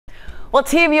Well,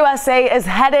 Team USA is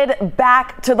headed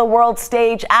back to the world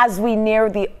stage as we near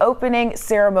the opening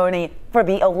ceremony for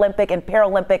the Olympic and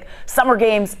Paralympic Summer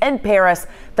Games in Paris.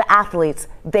 The athletes,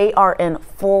 they are in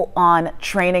full-on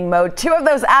training mode. Two of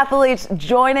those athletes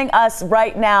joining us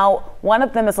right now. One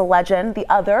of them is a legend. The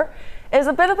other is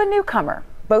a bit of a newcomer.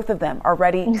 Both of them are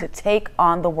ready to take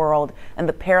on the world in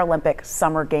the Paralympic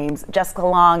Summer Games. Jessica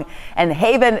Long and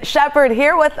Haven Shepard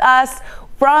here with us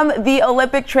from the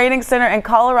Olympic Training Center in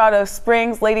Colorado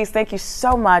Springs. Ladies, thank you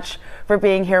so much for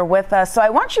being here with us. So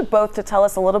I want you both to tell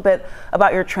us a little bit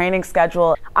about your training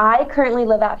schedule. I currently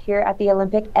live out here at the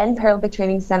Olympic and Paralympic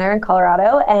Training Center in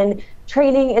Colorado, and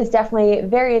training is definitely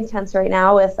very intense right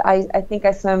now with, I think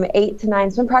I swim 8 to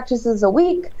 9 swim practices a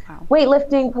week. Wow.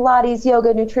 Weightlifting, Pilates,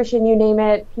 yoga, nutrition, you name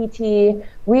it, PT,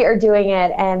 we are doing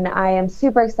it, and I am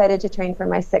super excited to train for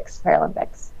my 6th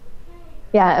Paralympics.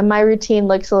 Yeah, and my routine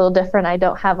looks a little different. I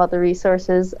don't have all the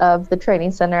resources of the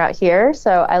training center out here,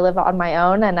 so I live on my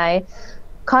own, and I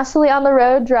constantly on the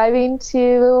road driving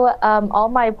to all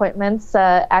my appointments,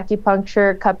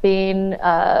 acupuncture, cupping,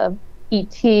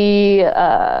 PT,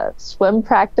 swim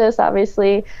practice,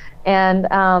 obviously, and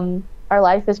our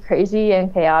life is crazy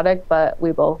and chaotic, but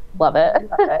we both love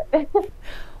it.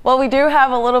 Well, we do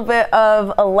have a little bit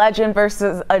of a legend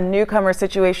versus a newcomer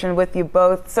situation with you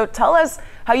both. So tell us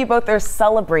how you both are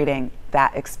celebrating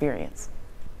that experience.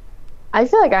 I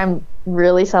feel like I'm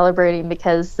really celebrating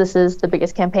because this is the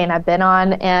biggest campaign I've been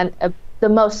on, and the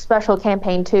most special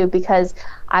campaign too, because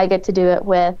I get to do it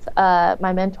with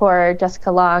my mentor,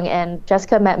 Jessica Long. And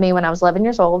Jessica met me when I was 11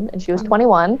 years old and she was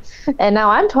 21. And now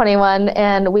I'm 21,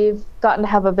 and we've gotten to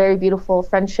have a very beautiful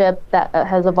friendship that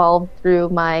has evolved through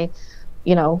my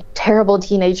terrible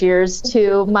teenage years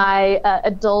to my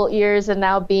adult years, and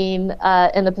now being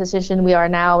in the position we are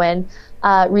now. And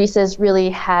Reese's really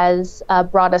has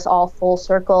brought us all full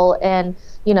circle. And,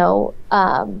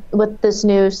 with this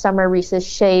new summer Reese's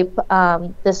shape,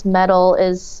 this medal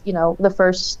is, the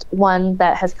first one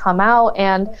that has come out,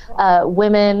 and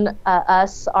women,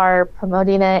 us, are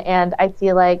promoting it. And I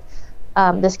feel like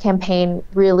this campaign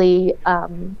really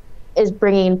is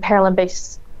bringing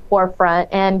Paralympics forefront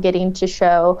and getting to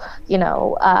show,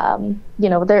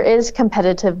 there is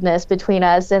competitiveness between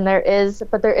us, and there is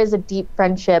a deep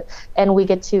friendship, and we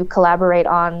get to collaborate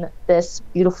on this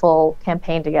beautiful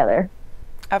campaign together.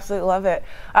 Absolutely love it.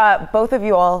 Both of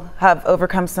you all have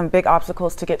overcome some big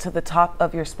obstacles to get to the top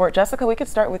of your sport. Jessica, we could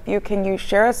start with you. Can you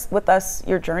share with us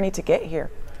your journey to get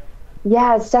here?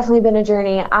 Yeah, it's definitely been a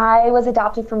journey. I was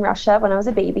adopted from Russia when I was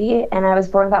a baby, and I was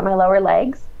born without my lower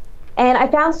legs. And I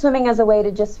found swimming as a way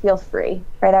to just feel free,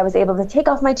 right? I was able to take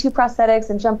off my 2 prosthetics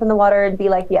and jump in the water and be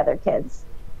like the other kids.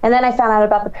 And then I found out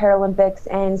about the Paralympics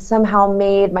and somehow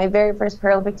made my very first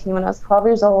Paralympic team when I was 12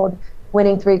 years old,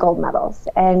 winning 3 gold medals,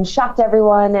 and shocked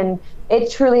everyone. And it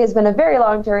truly has been a very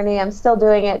long journey. I'm still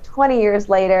doing it 20 years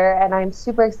later, and I'm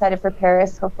super excited for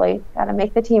Paris. Hopefully, got to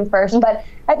make the team first. But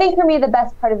I think for me, the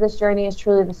best part of this journey is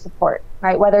truly the support,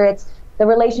 right? Whether it's the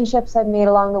relationships I've made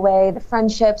along the way, the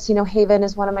friendships, Haven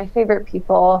is one of my favorite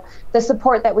people, the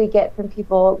support that we get from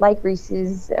people like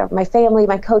Reese's, my family,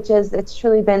 my coaches. It's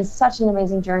truly been such an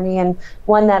amazing journey, and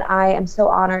one that I am so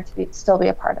honored to still be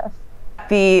a part of.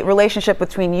 The relationship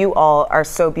between you all are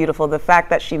so beautiful. The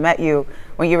fact that she met you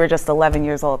when you were just 11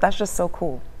 years old, that's just so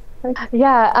cool.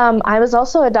 Yeah, I was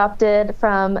also adopted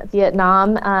from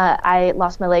Vietnam. I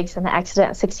lost my legs in an accident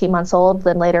at 16 months old,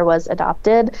 then later was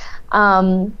adopted.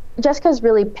 Jessica's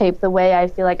really paved the way. I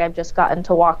feel like I've just gotten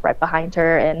to walk right behind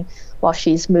her, and while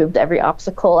she's moved every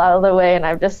obstacle out of the way, and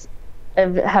I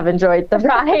have enjoyed the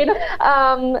ride.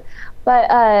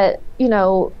 But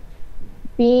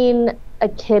being a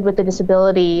kid with a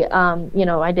disability,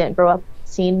 I didn't grow up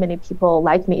seeing many people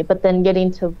like me, but then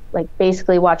getting to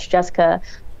basically watch Jessica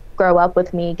grow up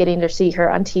with me, getting to see her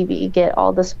on TV, get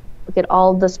all the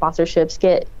sponsorships,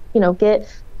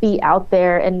 be out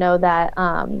there and know that,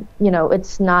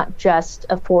 it's not just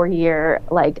a 4-year,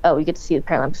 you get to see the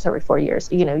Paralympics every 4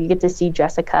 years. You get to see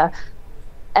Jessica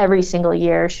every single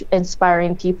year,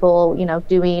 inspiring people,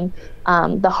 doing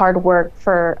the hard work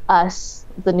for us,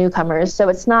 the newcomers. So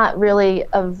it's not really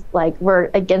we're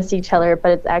against each other,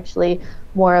 but it's actually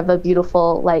more of a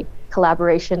beautiful,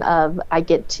 collaboration of I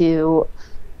get to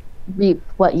reap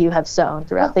what you have sown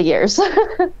throughout the years.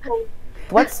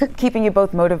 What's keeping you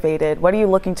both motivated? What are you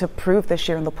looking to prove this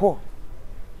year in the pool?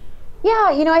 Yeah,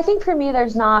 I think for me,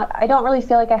 I don't really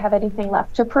feel like I have anything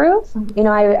left to prove.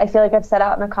 I feel like I've set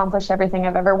out and accomplished everything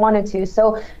I've ever wanted to.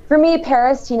 So for me,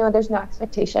 Paris, there's no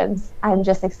expectations. I'm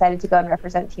just excited to go and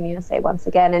represent Team USA once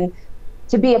again, and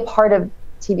to be a part of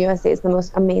Team USA is the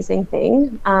most amazing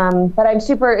thing. But I'm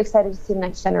super excited to see the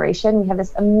next generation. We have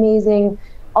this amazing,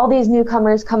 all these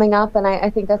newcomers coming up, and I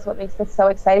think that's what makes this so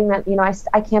exciting, that, you know,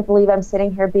 I can't believe I'm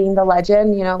sitting here being the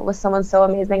legend, you know, with someone so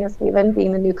amazing as Haven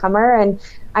being the newcomer, and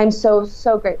I'm so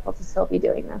grateful to still be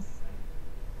doing this.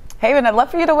 Haven, I'd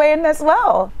love for you to weigh in as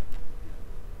well.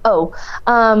 Oh,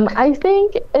 I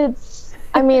think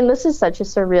I mean, this is such a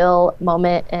surreal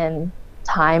moment in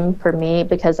time for me,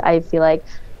 because I feel like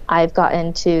I've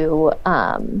gotten to,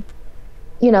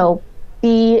 you know,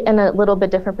 be in a little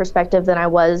bit different perspective than I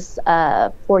was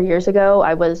 4 years ago.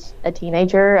 I was a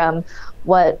teenager.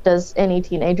 What does any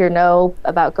teenager know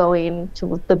about going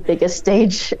to the biggest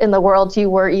stage in the world?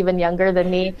 You were even younger than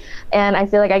me. And I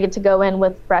feel like I get to go in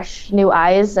with fresh new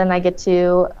eyes, and I get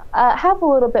to have a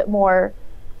little bit more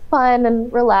fun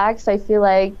and relaxed. I feel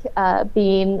like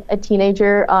being a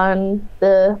teenager on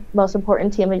the most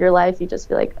important team of your life, you just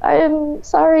feel like, I'm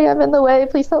sorry, I'm in the way,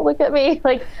 please don't look at me.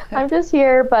 Like, I'm just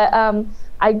here. But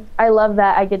I love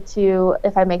that I get to,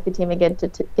 if I make the team again, to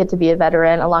get to be a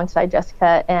veteran alongside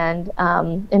Jessica and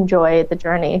enjoy the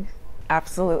journey.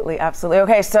 Absolutely, absolutely.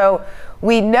 Okay, so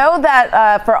we know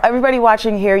that for everybody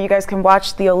watching here, you guys can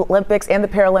watch the Olympics and the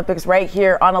Paralympics right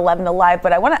here on 11 Alive.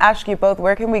 But I want to ask you both,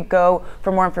 where can we go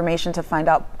for more information to find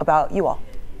out about you all?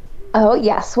 Oh,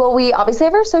 yes. Well, we obviously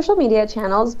have our social media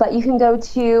channels, but you can go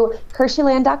to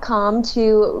Hersheyland.com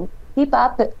to keep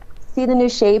up, see the new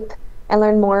shape, and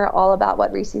learn more all about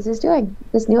what Reese's is doing,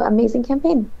 this new amazing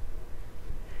campaign.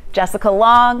 Jessica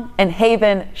Long and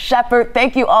Haven Shepherd,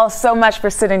 thank you all so much for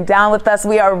sitting down with us.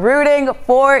 We are rooting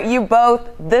for you both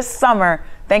this summer.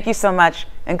 Thank you so much,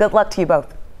 and good luck to you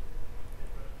both.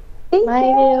 Thank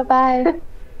you. Bye.